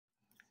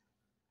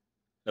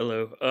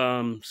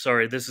Hello.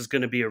 Sorry, this is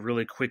going to be a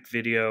really quick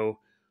video.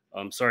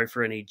 Sorry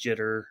for any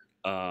jitter.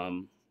 I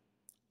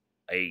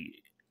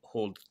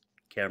hold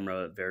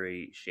camera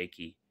very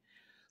shaky.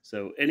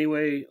 So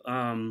anyway,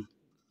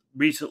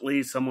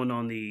 recently someone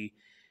on the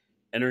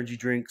energy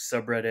drink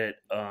subreddit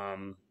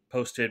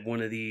posted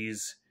one of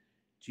these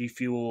G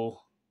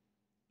Fuel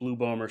Blue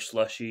Bomber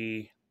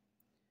slushy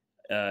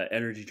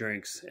energy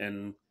drinks,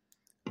 and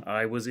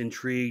I was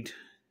intrigued,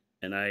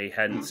 and I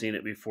hadn't seen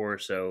it before,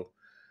 so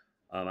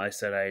I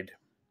said I'd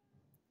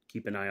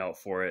keep an eye out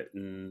for it,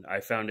 and I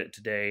found it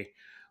today.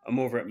 I'm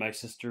over at my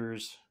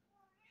sister's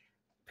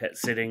pet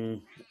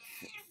sitting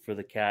for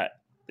the cat.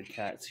 The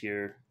cat's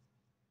here.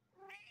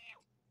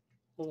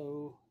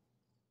 Hello.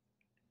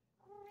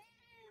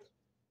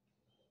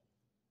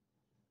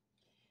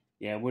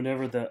 Yeah,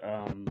 whenever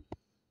the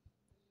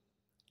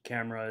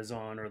camera is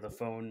on or the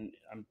phone,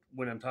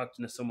 when I'm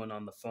talking to someone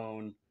on the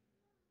phone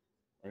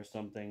or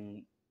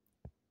something,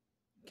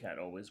 cat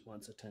always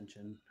wants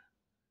attention.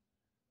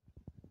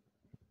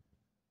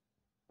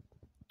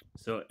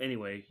 So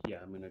anyway, yeah,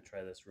 I'm gonna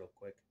try this real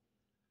quick.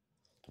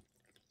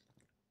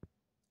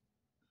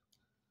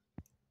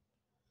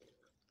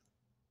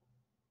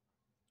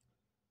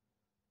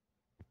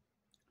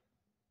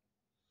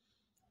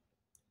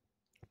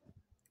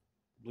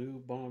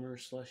 Blue Bomber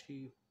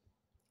slushy.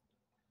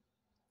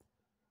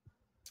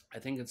 I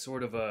think it's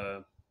sort of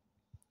a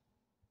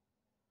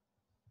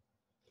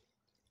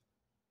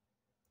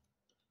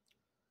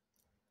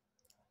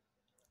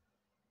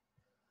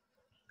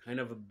kind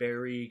of a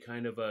berry,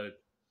 kind of a.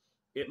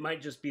 It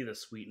might just be the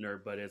sweetener,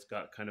 but it's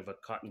got kind of a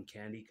cotton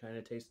candy kind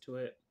of taste to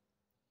it.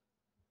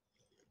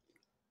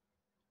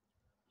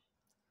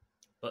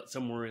 But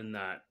somewhere in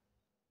that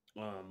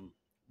um,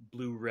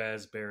 blue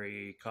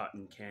raspberry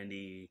cotton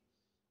candy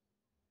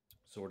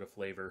sort of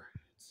flavor.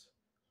 It's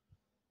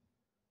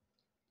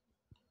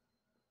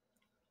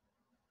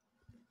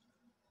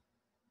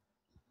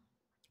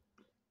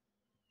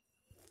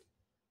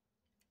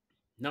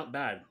not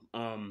bad.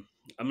 I'm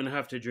gonna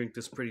have to drink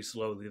this pretty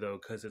slowly though,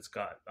 because it's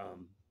got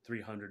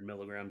 300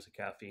 milligrams of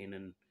caffeine,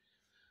 and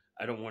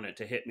I don't want it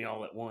to hit me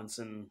all at once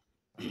and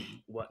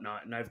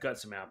whatnot. And I've got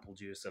some apple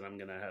juice, and I'm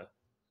gonna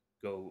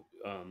go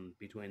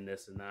between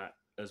this and that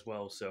as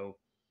well. So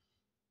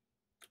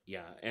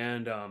yeah,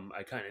 and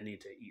I kind of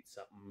need to eat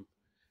something.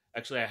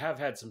 Actually, I have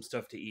had some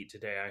stuff to eat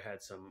today. I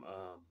had some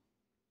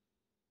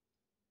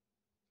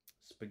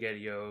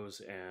spaghettios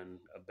and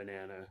a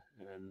banana,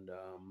 and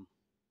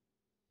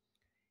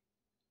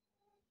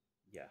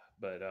yeah.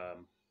 But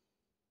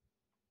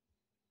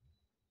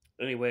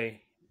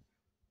anyway,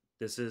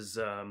 this is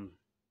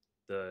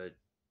the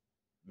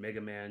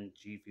Mega Man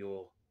G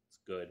Fuel. It's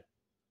good.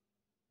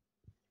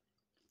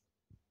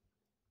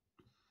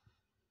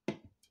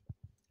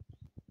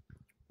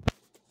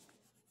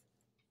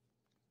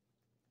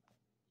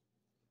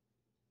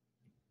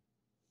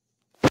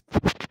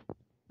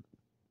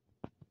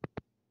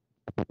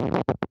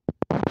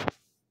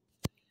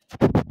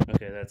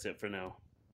 Okay, that's it for now.